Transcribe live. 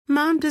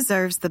Mom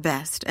deserves the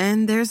best,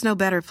 and there's no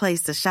better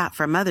place to shop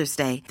for Mother's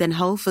Day than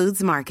Whole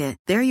Foods Market.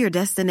 They're your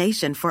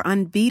destination for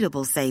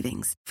unbeatable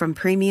savings, from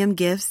premium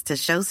gifts to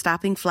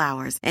show-stopping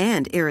flowers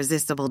and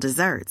irresistible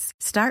desserts.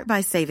 Start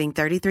by saving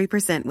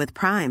 33% with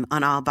Prime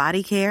on all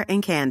body care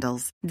and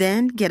candles.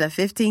 Then get a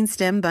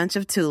 15-stem bunch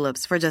of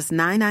tulips for just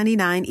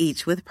 $9.99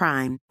 each with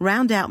Prime.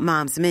 Round out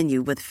Mom's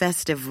menu with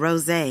festive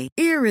rosé,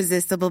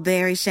 irresistible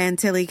berry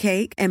chantilly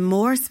cake, and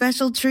more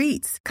special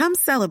treats. Come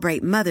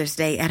celebrate Mother's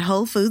Day at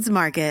Whole Foods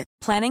Market.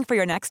 Planning for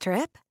your next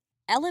trip?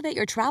 Elevate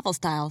your travel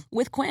style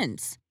with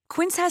Quince.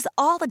 Quince has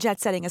all the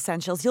jet-setting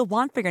essentials you'll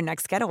want for your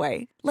next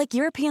getaway, like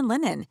European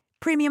linen,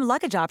 premium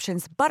luggage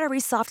options, buttery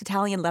soft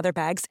Italian leather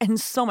bags, and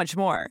so much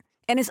more.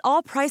 And is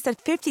all priced at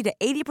 50 to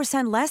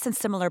 80% less than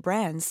similar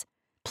brands.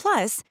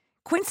 Plus,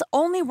 Quince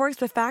only works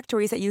with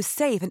factories that use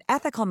safe and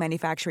ethical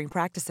manufacturing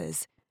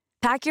practices.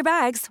 Pack your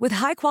bags with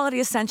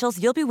high-quality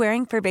essentials you'll be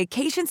wearing for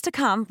vacations to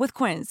come with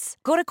Quince.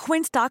 Go to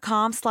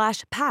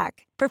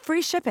quince.com/pack for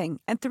free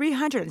shipping and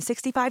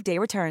 365-day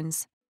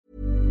returns.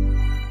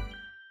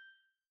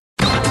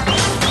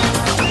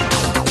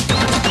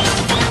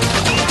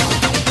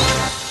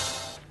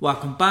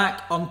 Welcome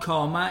back, I'm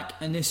Carl Mack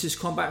and this is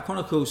Combat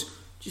Chronicles.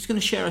 Just going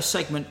to share a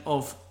segment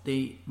of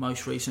the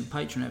most recent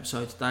Patreon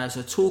episode today as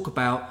I talk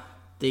about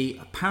the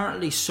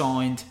apparently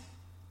signed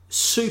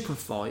super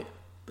fight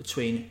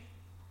between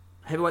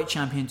heavyweight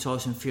champion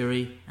Tyson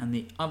Fury and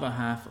the other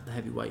half of the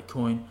heavyweight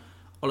coin,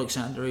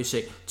 Alexander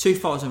Usyk. Two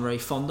fighters I'm very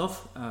fond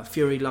of.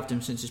 Fury, loved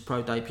him since his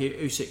pro debut.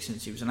 Usyk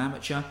since he was an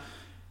amateur.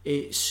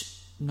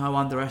 It's no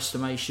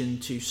underestimation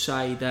to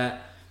say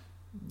that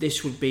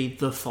this would be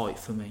the fight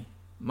for me.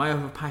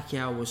 Mayweather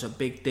Pacquiao was a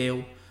big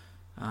deal.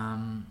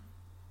 I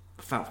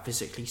felt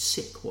physically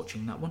sick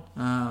watching that one.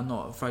 I'm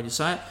not afraid to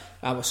say it.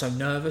 I was so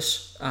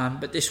nervous.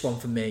 But this one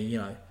for me, you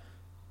know,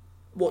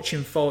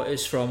 watching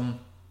fighters from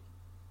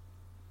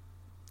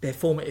their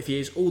formative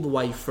years all the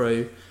way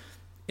through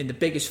in the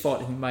biggest fight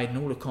that we've made in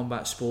all the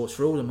combat sports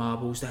for all the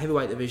marbles, the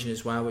heavyweight division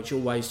as well, which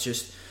always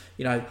just,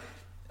 you know,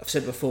 I've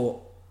said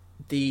before,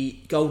 the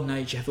golden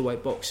age of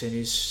heavyweight boxing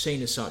is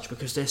seen as such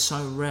because they're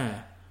so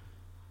rare.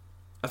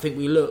 I think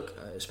we look,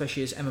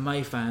 especially as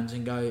MMA fans,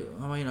 and go,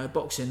 oh, you know,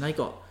 boxing, they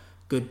got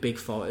good big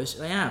fighters.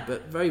 They have,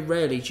 but very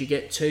rarely do you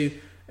get two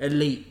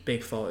elite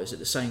big fighters at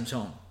the same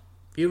time.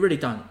 You really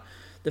don't.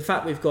 The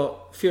fact we've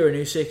got Fury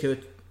and Usyk, who are,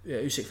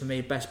 Usyk for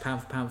me, best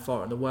pound for pound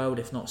fighter in the world,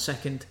 if not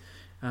second,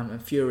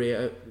 and Fury,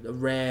 a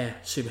rare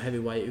super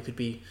heavyweight who could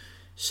be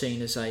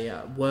seen as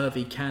a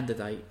worthy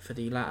candidate for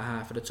the latter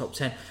half of the top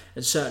 10,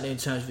 and certainly in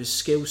terms of his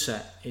skill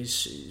set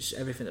is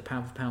everything that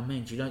pound for pound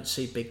means. You don't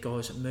see big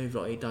guys that move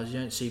like he does, you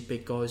don't see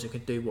big guys that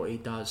can do what he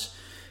does,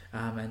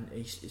 and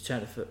he's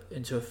turned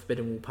into a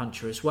formidable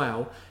puncher as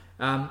well.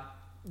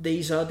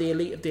 These are the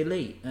elite of the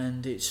elite,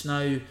 and it's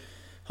no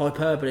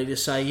hyperbole to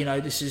say, you know,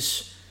 this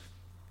is,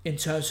 in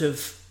terms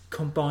of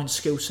combined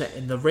skill set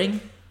in the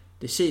ring,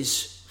 this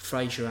is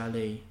Fraser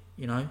Ali,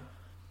 you know,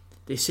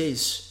 this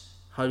is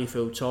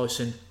Holyfield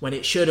Tyson when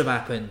it should have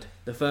happened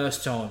the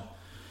first time.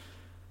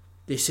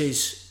 This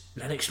is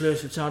Lennox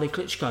Lewis Vitaly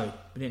Klitschko.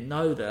 We didn't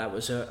know that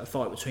was a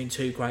fight between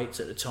two greats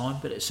at the time,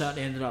 but it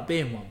certainly ended up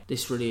being one.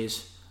 This really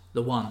is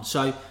the one.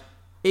 So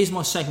here's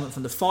my segment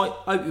from the fight.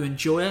 Hope you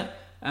enjoy it,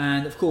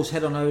 and of course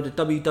head on over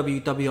to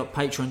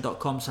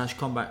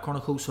www.patreon.com/Combat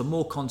Chronicles for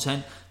more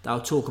content that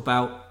I'll talk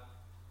about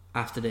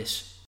after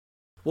this.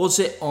 Was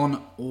it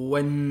on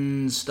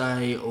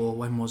Wednesday or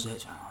when was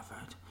it?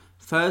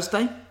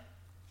 Thursday?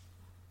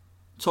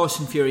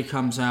 Tyson Fury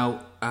comes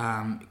out,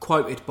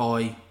 quoted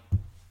by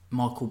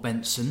Michael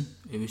Benson,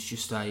 who was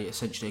just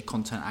essentially a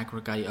content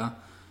aggregator,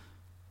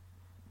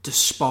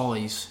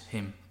 despise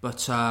him.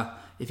 But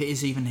if it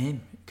is even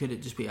him, could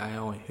it just be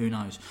AI? Who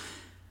knows?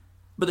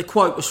 But the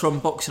quote was from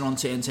Boxing on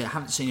TNT. I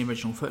haven't seen the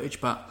original footage,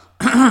 but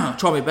I'll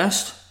try my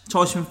best.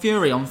 Tyson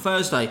Fury on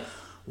Thursday.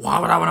 Why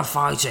would I want to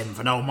fight him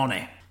for no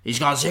money? He's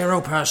got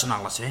zero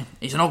personality,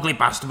 he's an ugly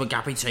bastard with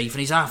gappy teeth, and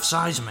he's half the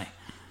size of me.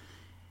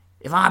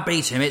 If I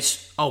beat him,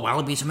 it's, oh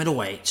well, he beats a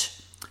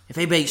middleweight. If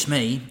he beats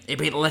me, he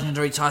beat the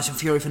legendary Tyson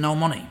Fury for no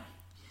money.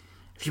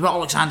 If you put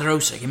Alexander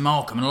Usyk in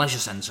Markham in a leisure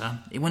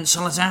centre, he wouldn't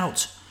sell it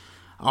out.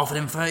 I offered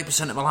him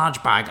 30% of a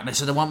large bag, and they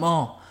said they want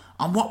more.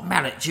 On what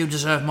merit do you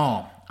deserve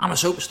more? I'm a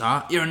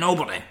superstar, you're a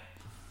nobody.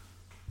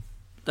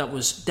 That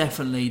was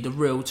definitely the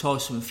real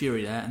Tyson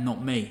Fury there, and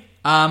not me.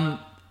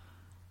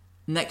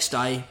 Next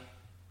day,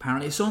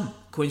 apparently it's on.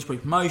 Queensbury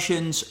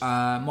Promotions,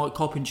 Mike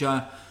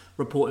Coppinger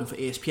reporting for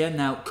ESPN.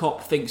 Now,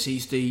 Cop thinks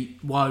he's the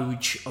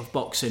Woj of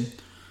boxing,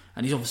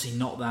 and he's obviously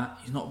not that.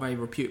 He's not very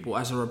reputable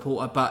as a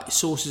reporter, but his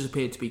sources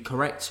appear to be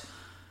correct.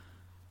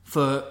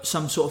 For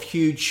some sort of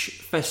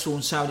huge festival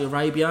in Saudi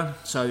Arabia,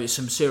 so it's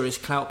some serious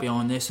clout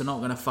behind this. They're not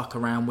going to fuck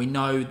around. We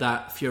know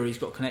that Fury's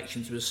got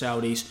connections with the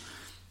Saudis,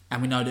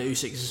 and we know that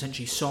Usyk is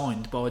essentially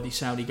signed by the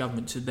Saudi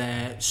government to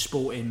their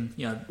sporting,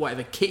 you know,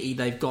 whatever kitty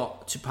they've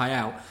got to pay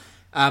out.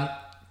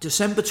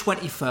 December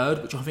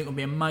 23rd, which I think will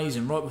be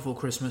amazing, right before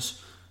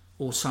Christmas,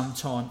 or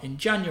sometime in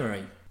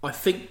January. I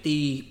think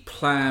the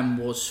plan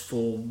was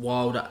for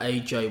Wilder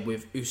AJ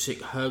with Usyk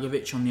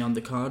Hrgovic on the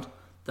undercard.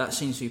 That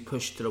seems to be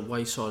pushed to the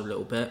wayside a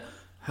little bit.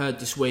 Heard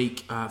this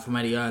week from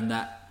Eddie Hearn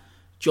that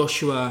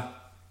Joshua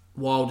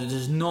Wilder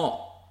is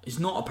not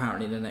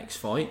apparently in the next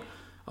fight.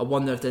 I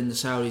wonder if then the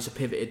Saudis are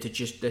pivoted to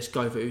just let's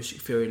go for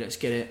Usyk Fury, let's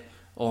get it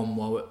on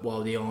while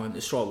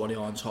the strike while the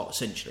iron's hot,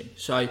 essentially.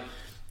 So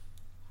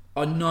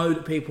I know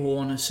that people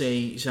want to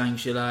see Zhang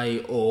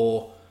Zhilei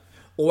or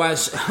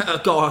as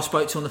a guy I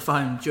spoke to on the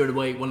phone during the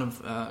week, one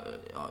of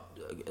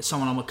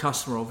someone I'm a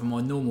customer of in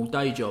my normal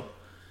day job,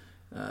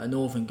 a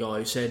northern guy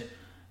who said,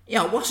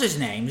 "Yeah, what's his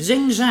name?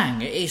 Xing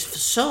Zhang. It is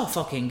so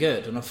fucking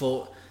good." And I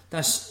thought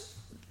that's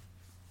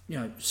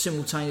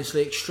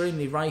simultaneously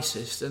extremely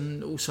racist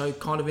and also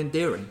kind of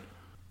endearing.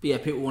 But yeah,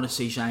 people want to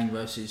see Zhang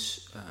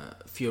versus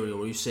Fury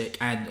or Usyk,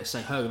 and let's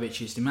say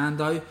Hrgovic is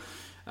Demando.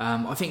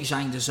 I think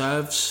Zhang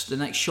deserves the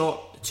next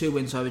shot. The 2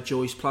 wins over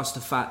Joyce, plus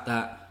the fact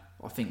that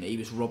I think that he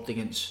was robbed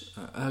against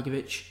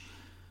Hrgovic,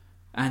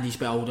 and he's a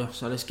bit older,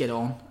 so let's get it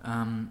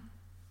on.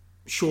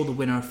 Sure, the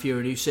winner of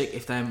Fury and Usyk,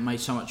 if they haven't made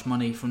so much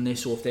money from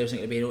this, or if there isn't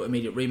going to be an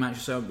immediate rematch or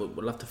so,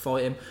 would love to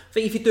fight him. I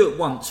think if you do it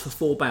once for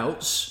 4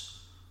 bouts,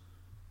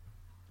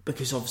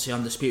 because obviously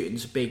undisputed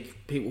is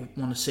big, people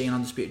want to see an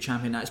undisputed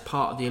champion. That's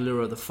part of the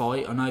allure of the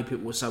fight. I know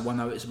people will say, well,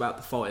 no, it's about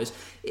the fighters.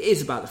 It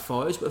is about the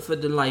fighters, but for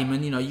the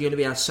layman, you're going to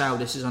be able to sell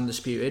this as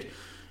undisputed.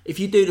 If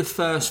you do the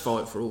first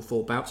fight for all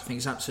 4 bouts, I think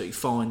it's absolutely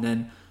fine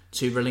then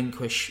to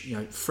relinquish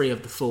 3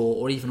 of the 4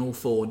 or even all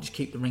 4 and just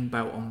keep the ring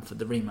belt on for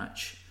the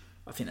rematch.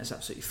 I think that's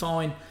absolutely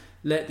fine.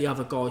 Let the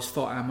other guys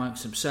fight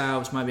amongst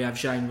themselves. Maybe have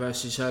Zhang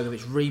versus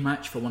Hrgovic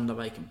rematch for one of the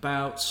vacant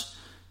bouts.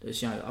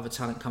 There's other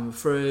talent coming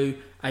through.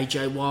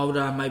 AJ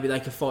Wilder, maybe they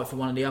could fight for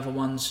one of the other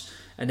ones,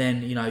 and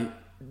then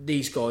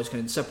these guys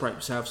can separate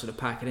themselves to the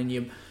pack, and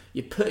then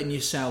you're putting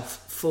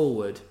yourself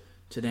forward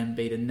to then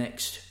be the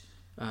next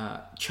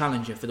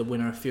challenger for the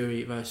winner of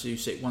Fury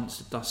versus Usyk once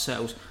the dust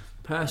settles.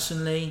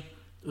 Personally,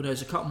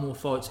 there's a couple more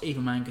fights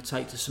either man could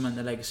take to cement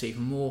their legacy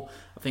even more.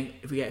 I think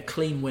if we get a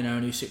clean winner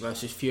in Usyk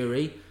versus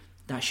Fury,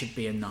 that should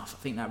be enough.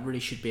 I think that really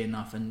should be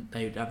enough, and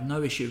they would have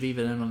no issue with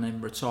either of them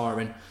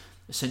retiring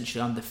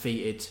essentially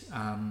undefeated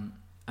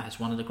as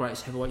one of the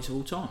greatest heavyweights of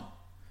all time.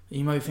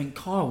 You may think,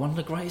 Kyle, one of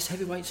the greatest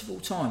heavyweights of all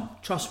time.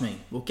 Trust me,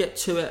 we'll get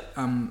to it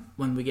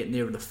when we get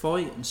nearer the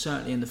fight, and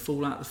certainly in the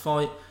fallout of the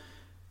fight.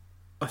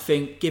 I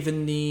think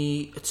given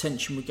the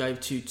attention we gave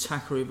to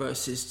Takeru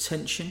versus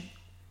Tenshin,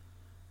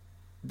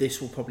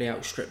 this will probably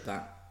outstrip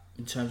that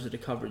in terms of the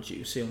coverage that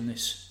you'll see on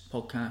this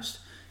podcast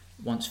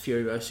once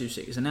Fury vs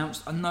Usyk is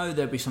announced. I know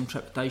there'll be some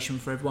trepidation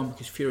for everyone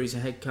because Fury's a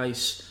head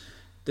case.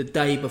 The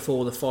day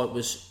before the fight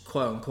was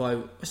quote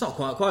unquote, it's not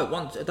quite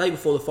quote, a day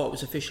before the fight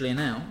was officially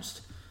announced,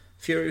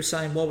 Fury was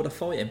saying, why would I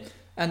fight him?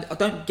 And I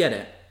don't get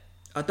it.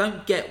 I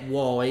don't get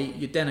why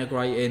you're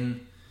denigrating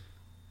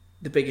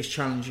the biggest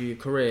challenge of your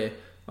career.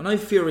 I know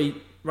Fury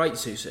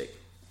rates Usyk.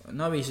 I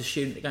know he's a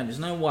student again. There's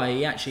no way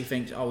he actually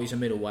thinks, oh, he's a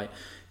middleweight.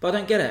 But I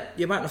don't get it.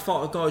 You're about to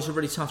fight a guy who's a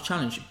really tough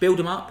challenge. Build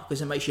him up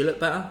because it makes you look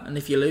better. And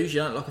if you lose,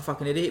 you don't look like a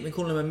fucking idiot. You've been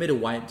calling him a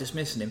middleweight and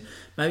dismissing him.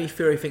 Maybe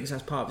Fury thinks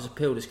that's part of his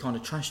appeal, this kind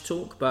of trash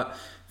talk. But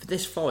for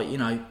this fight,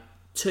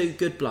 2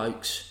 good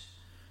blokes,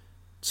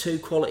 2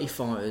 quality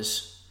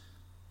fighters.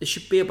 It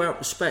should be about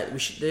respect.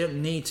 They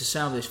don't need to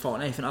sell this fight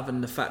on anything other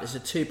than the fact it's the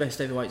 2 best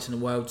heavyweights in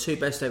the world, 2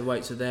 best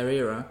heavyweights of their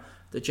era,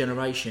 the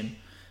generation.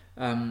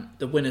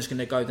 The winner's going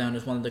to go down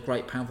as one of the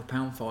great pound for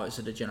pound fighters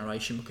of the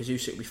generation because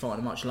Usyk will be fighting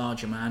a much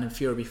larger man and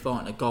Fury will be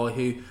fighting a guy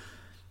who,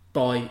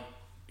 by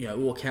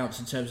all accounts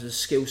in terms of the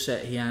skill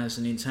set he has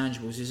and the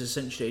intangibles, is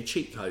essentially a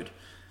cheat code.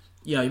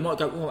 You might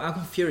go, well, how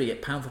can Fury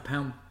get pound for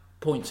pound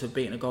points of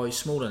beating a guy who's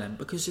smaller than him?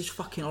 Because it's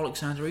fucking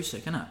Alexander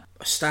Usyk, isn't it?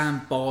 I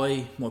stand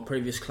by my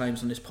previous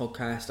claims on this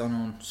podcast and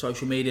on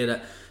social media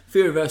that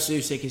Fury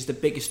versus Usyk is the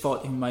biggest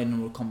fight he's made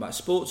in all combat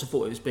sports. I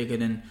thought it was bigger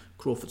than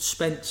Crawford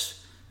Spence.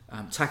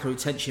 Takeru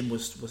Tenshin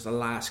was the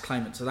last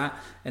claimant to that,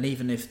 and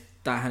even if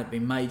that hadn't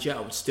been made yet,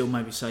 I would still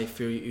maybe say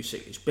Fury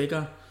Usyk is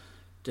bigger.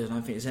 I don't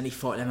think there's any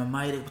fight ever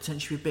made that would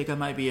potentially be bigger.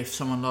 Maybe if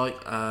someone like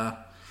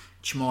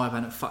Chimaev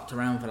hadn't fucked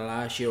around for the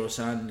last year or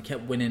so and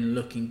kept winning and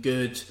looking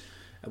good,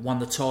 won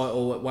the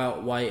title at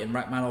welterweight, and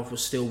Rakhmonov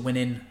was still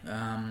winning,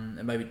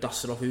 and maybe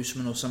dusted off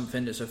Usman or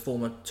something as a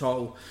former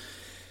title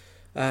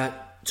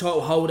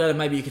holder, and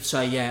maybe you could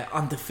say, yeah,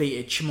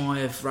 undefeated,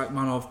 Chimaev,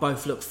 Rakhmonov,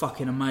 both look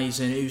fucking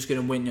amazing, who's going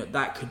to win?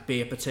 That could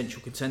be a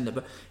potential contender.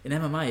 But in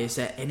MMA, is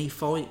there any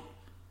fight?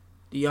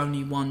 The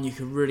only one you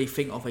could really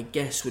think of, I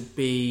guess, would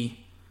be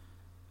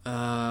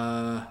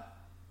I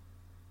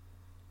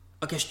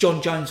guess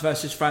John Jones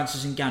versus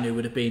Francis Ngannou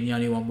would have been the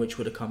only one which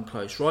would have come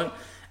close, right?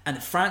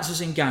 And Francis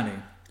Ngannou,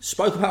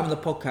 spoke about him on the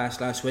podcast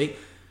last week.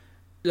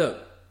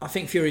 Look, I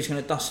think Fury's going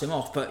to dust him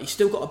off, but he's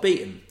still got to beat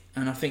him.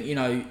 And I think,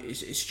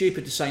 it's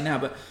stupid to say now,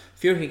 but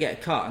Fury could get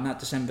a cut, and that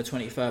December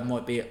 23rd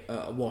might be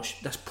a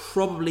wash. That's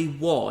probably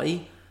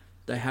why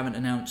they haven't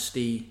announced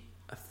the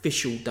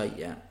official date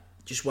yet.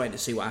 Just waiting to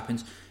see what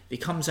happens. If he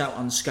comes out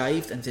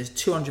unscathed, and there's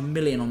 200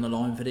 million on the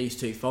line for these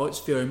 2 fights,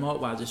 Fury might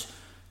well just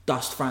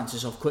dust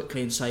Francis off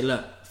quickly and say,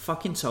 look,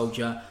 fucking told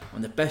you,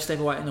 I'm the best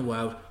heavyweight in the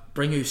world.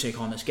 Bring Usyk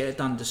on, let's get it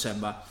done in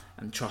December.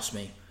 And trust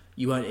me,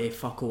 you won't hear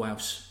fuck all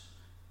else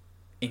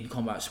in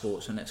combat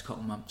sports in the next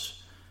couple of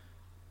months.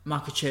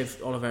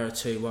 Makhachev, Oliveira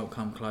 2 won't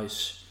come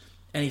close.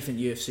 Anything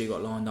UFC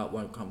got lined up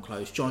won't come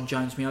close. John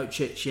Jones,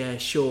 Miocic, yeah,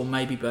 sure,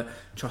 maybe, but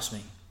trust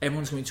me,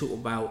 everyone's going to be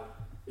talking about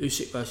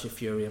Usyk versus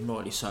Fury, and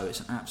rightly so. It's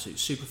an absolute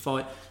super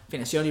fight. I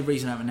think that's the only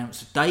reason I haven't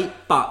announced a date,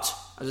 but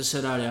as I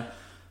said earlier,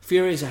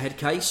 Fury is a head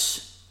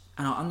case,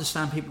 and I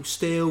understand people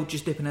still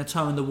just dipping their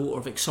toe in the water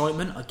of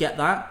excitement. I get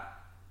that.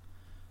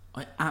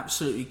 I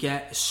absolutely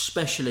get,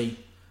 especially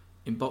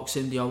in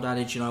boxing, the old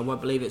adage, I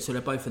won't believe it till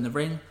they're both in the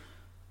ring.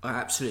 I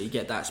absolutely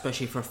get that,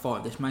 especially for a fight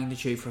of this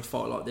magnitude, for a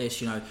fight like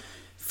this.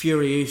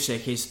 Fury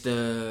Usyk is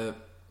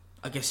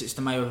I guess it's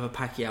the Mayweather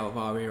Pacquiao of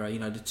our era.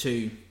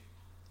 The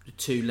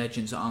two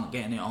legends that aren't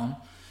getting it on.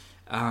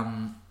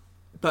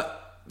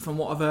 But from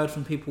what I've heard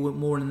from people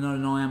more in the know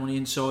than I am on the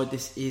inside,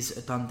 this is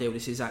a done deal.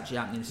 This is actually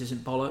happening. This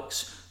isn't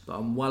bollocks. But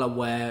I'm well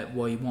aware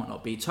why you might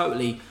not be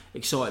totally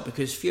excited,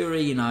 because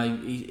Fury,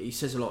 he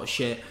says a lot of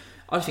shit.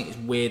 I think it's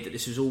weird that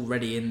this was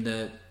already in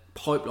the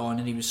pipeline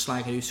and he was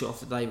slagging Usyk off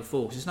the day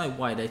before, because there's no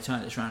way they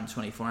turned this around in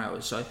 24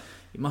 hours. So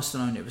he must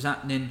have known it was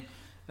happening.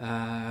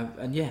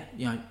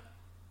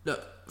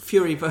 Look,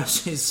 Fury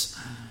versus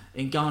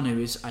Ngannou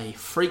is a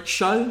freak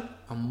show.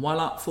 I'm well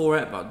up for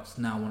it, but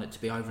now I want it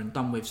to be over and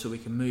done with so we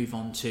can move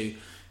on to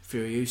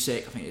Fury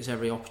Usyk. I think there's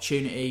every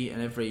opportunity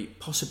and every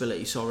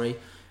possibility,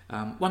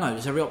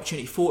 there's every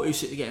opportunity for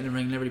Usyk to get in the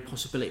ring and every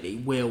possibility he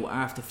will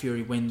after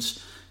Fury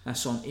wins.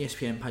 That's on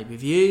ESPN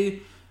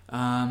pay-per-view.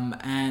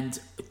 And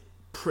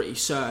pretty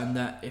certain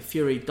that if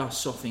Fury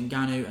dusts off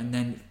Ngannou and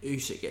then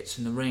Usyk gets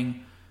in the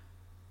ring,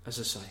 as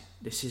I say,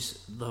 this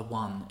is the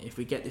one. If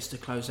we get this to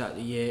close out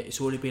the year,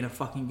 it's already been a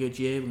fucking good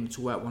year. We're going to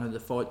talk about one of the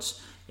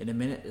fights in a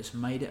minute that's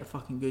made it a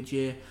fucking good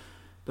year.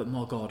 But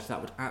my God, that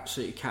would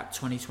absolutely cap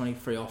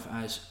 2023 off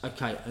as,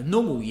 okay, a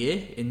normal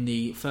year in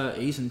the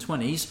 30s and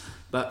 20s,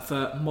 but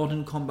for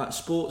modern combat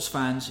sports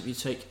fans, if you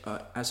take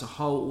as a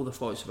whole all the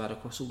fights we've had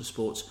across all the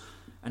sports,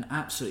 an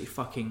absolutely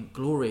fucking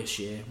glorious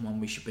year,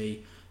 one we should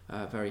be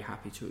very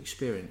happy to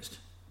experience.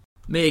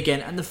 Me again,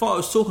 and the fight I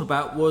was talking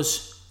about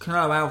was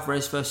Canelo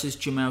Alvarez versus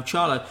Jermell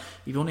Charlo.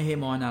 If you want to hear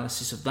my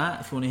analysis of that,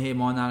 if you want to hear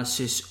my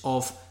analysis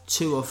of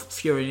two of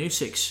Fury and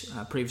Usyk's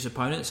previous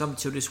opponents up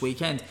until this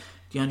weekend,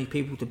 the only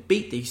people to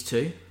beat these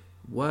two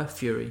were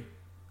Fury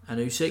and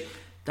Usyk.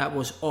 That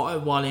was Otto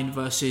Wallin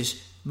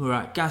versus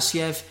Murat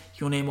Gassiev. If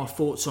you want to hear my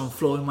thoughts on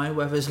Floyd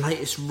Mayweather's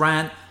latest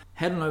rant,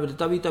 head on over to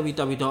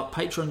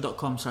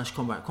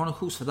www.patreon.com/Combat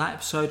Chronicles for that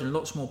episode and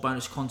lots more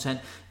bonus content,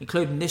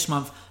 including this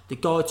month, the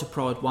Guide to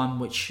Pride 1,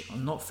 which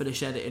I'm not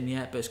finished editing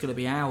yet, but it's going to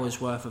be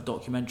hours worth of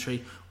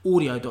documentary,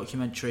 audio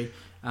documentary.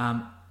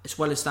 As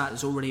well as that,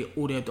 there's already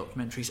audio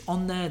documentaries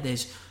on there.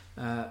 There's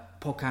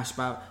podcasts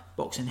about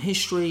boxing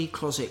history,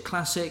 closet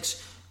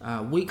classics,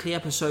 weekly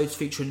episodes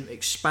featuring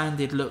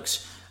expanded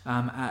looks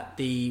at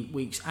the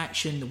week's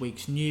action, the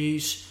week's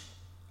news.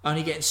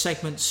 Only getting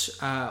segments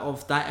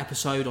of that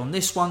episode on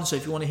this one, so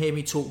if you want to hear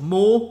me talk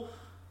more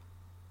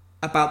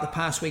about the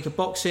past week of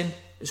boxing,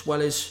 as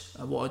well as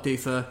what I do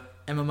for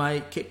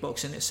MMA,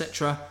 kickboxing,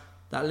 etc.,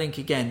 that link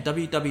again,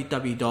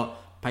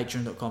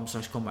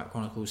 www.patreon.com/Combat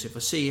Chronicles. If I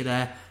see you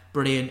there,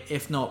 brilliant.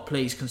 If not,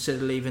 please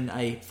consider leaving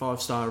a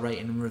 5-star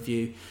rating and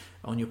review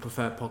on your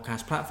preferred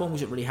podcast platform,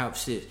 because it really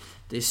helps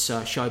this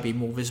show be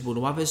more visible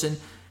to others. And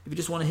if you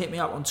just want to hit me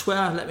up on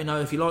Twitter, let me know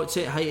if you liked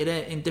it, hated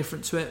it,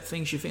 indifferent to it,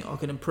 things you think I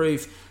can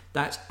improve.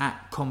 That's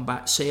at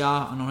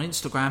CombatCR, and on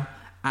Instagram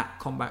at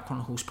Combat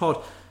Chronicles Pod.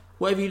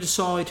 Whatever you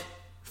decide,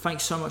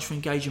 thanks so much for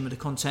engaging with the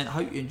content. I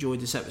hope you enjoyed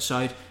this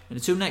episode, and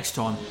until next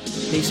time,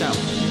 peace out.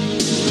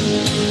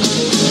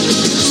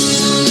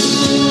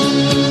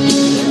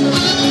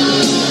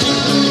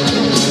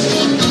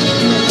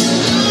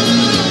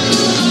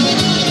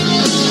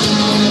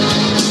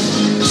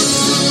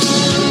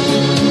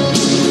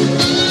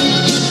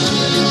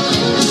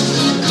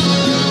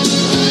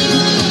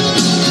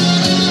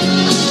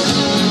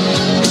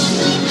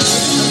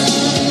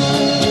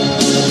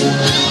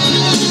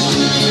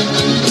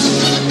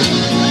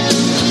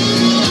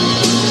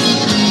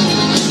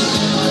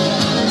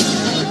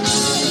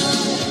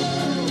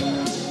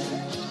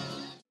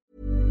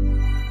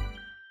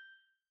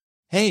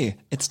 Hey,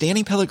 it's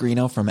Danny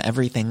Pellegrino from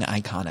Everything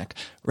Iconic.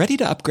 Ready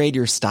to upgrade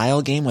your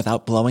style game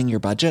without blowing your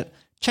budget?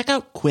 Check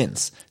out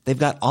Quince. They've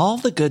got all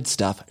the good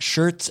stuff,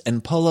 shirts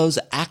and polos,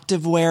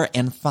 activewear,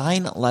 and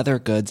fine leather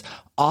goods,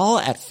 all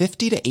at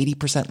 50 to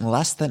 80%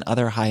 less than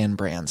other high-end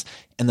brands.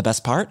 And the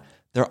best part?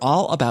 They're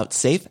all about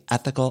safe,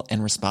 ethical,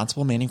 and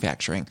responsible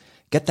manufacturing.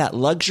 Get that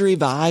luxury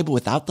vibe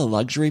without the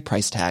luxury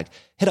price tag.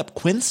 Hit up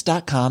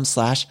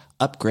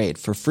quince.com/upgrade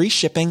for free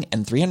shipping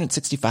and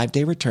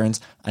 365-day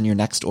returns on your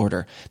next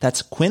order.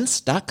 That's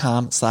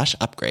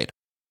quince.com/upgrade.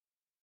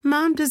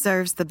 Mom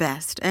deserves the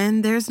best,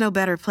 and there's no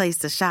better place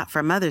to shop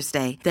for Mother's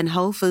Day than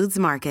Whole Foods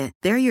Market.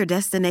 They're your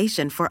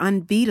destination for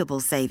unbeatable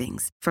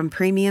savings, from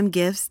premium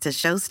gifts to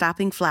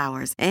show-stopping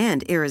flowers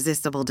and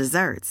irresistible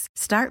desserts.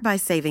 Start by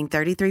saving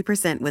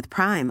 33% with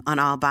Prime on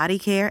all body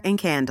care and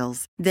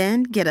candles.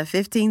 Then get a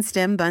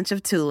 15-stem bunch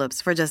of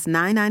tulips for just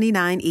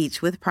 $9.99 each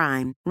with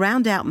Prime.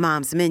 Round out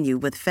Mom's menu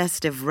with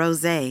festive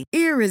rosé,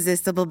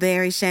 irresistible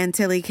berry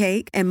chantilly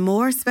cake, and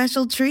more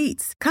special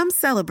treats. Come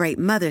celebrate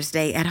Mother's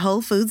Day at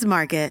Whole Foods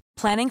Market.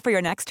 Planning for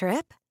your next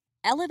trip?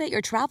 Elevate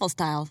your travel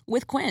style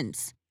with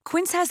Quince.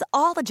 Quince has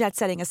all the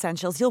jet-setting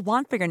essentials you'll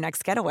want for your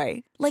next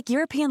getaway, like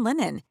European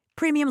linen,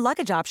 premium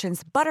luggage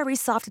options, buttery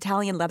soft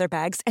Italian leather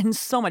bags, and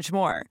so much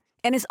more.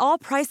 And is all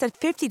priced at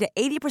 50 to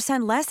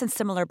 80% less than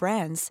similar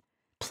brands.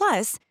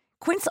 Plus,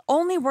 Quince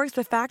only works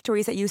with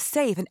factories that use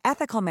safe and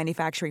ethical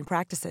manufacturing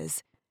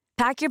practices.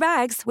 Pack your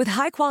bags with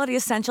high-quality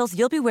essentials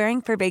you'll be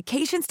wearing for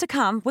vacations to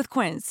come with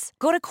Quince.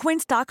 Go to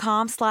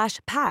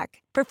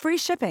quince.com/pack for free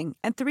shipping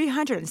and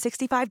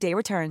 365-day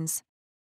returns.